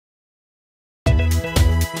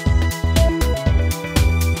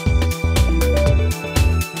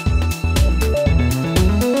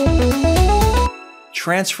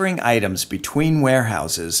Transferring items between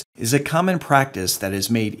warehouses is a common practice that is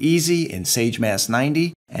made easy in Sage Mass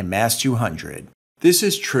 90 and Mass 200. This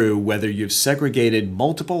is true whether you've segregated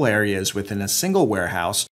multiple areas within a single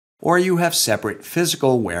warehouse or you have separate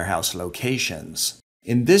physical warehouse locations.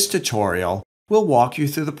 In this tutorial, we'll walk you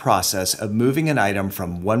through the process of moving an item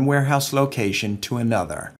from one warehouse location to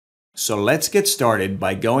another. So let's get started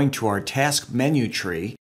by going to our task menu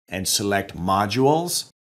tree and select Modules,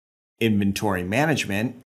 Inventory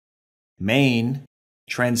Management, Main,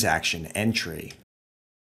 Transaction Entry.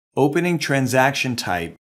 Opening Transaction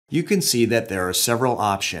Type, you can see that there are several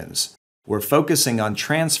options. We're focusing on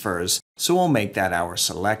transfers, so we'll make that our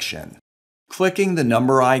selection. Clicking the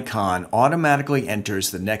number icon automatically enters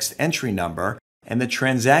the next entry number, and the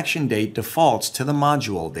transaction date defaults to the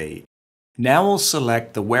module date. Now we'll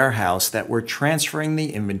select the warehouse that we're transferring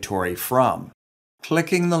the inventory from.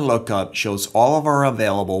 Clicking the lookup shows all of our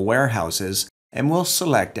available warehouses, and we'll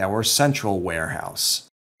select our central warehouse.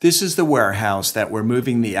 This is the warehouse that we're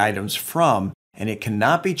moving the items from, and it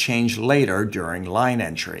cannot be changed later during line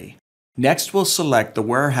entry. Next, we'll select the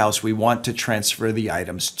warehouse we want to transfer the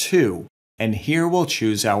items to, and here we'll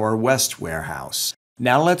choose our West warehouse.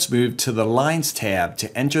 Now let's move to the Lines tab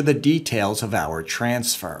to enter the details of our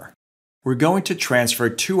transfer. We're going to transfer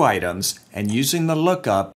two items, and using the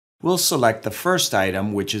lookup, we'll select the first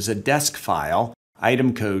item, which is a desk file,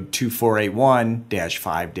 item code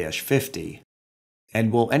 2481-5-50.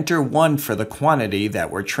 And we'll enter 1 for the quantity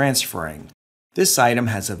that we're transferring. This item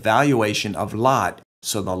has a valuation of lot,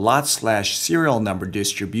 so the lot/serial number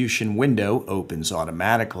distribution window opens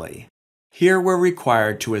automatically. Here we're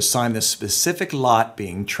required to assign the specific lot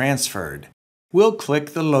being transferred. We'll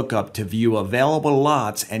click the lookup to view available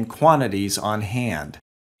lots and quantities on hand.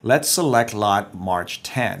 Let's select lot March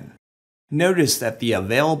 10. Notice that the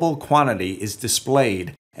available quantity is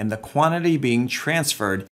displayed and the quantity being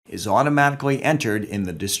transferred is automatically entered in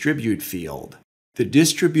the Distribute field. The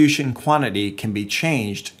distribution quantity can be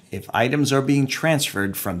changed if items are being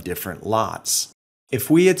transferred from different lots. If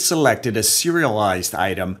we had selected a serialized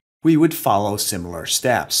item, we would follow similar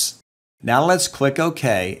steps. Now let's click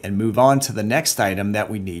OK and move on to the next item that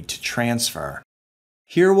we need to transfer.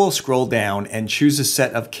 Here we'll scroll down and choose a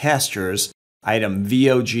set of casters, item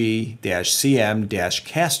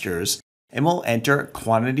VOG-CM-casters, and we'll enter a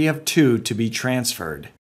quantity of 2 to be transferred.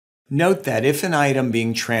 Note that if an item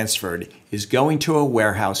being transferred is going to a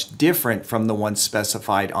warehouse different from the one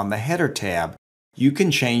specified on the Header tab, you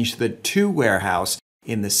can change the To warehouse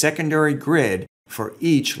in the secondary grid for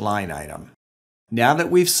each line item. Now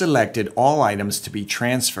that we've selected all items to be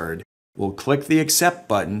transferred, we'll click the Accept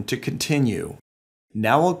button to continue.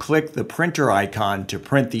 Now we'll click the printer icon to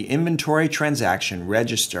print the inventory transaction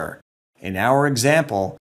register. In our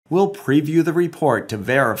example, we'll preview the report to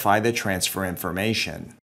verify the transfer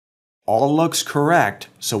information. All looks correct,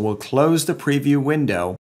 so we'll close the preview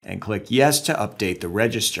window and click Yes to update the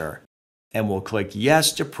register. And we'll click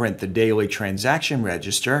Yes to print the daily transaction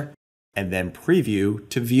register, and then Preview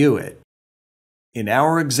to view it. In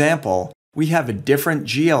our example, we have a different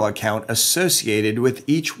GL account associated with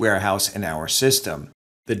each warehouse in our system.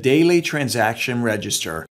 The daily transaction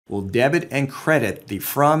register will debit and credit the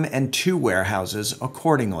from and to warehouses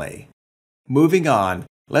accordingly. Moving on,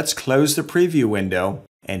 let's close the preview window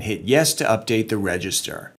and hit Yes to update the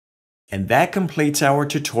register. And that completes our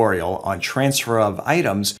tutorial on transfer of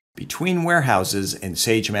items between warehouses in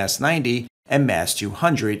Sage Mass 90 and Mass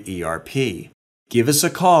 200 ERP. Give us a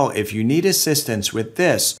call if you need assistance with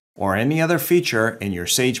this or any other feature in your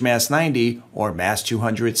Sage Mass 90 or Mass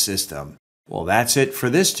 200 system. Well, that's it for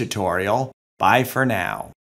this tutorial. Bye for now.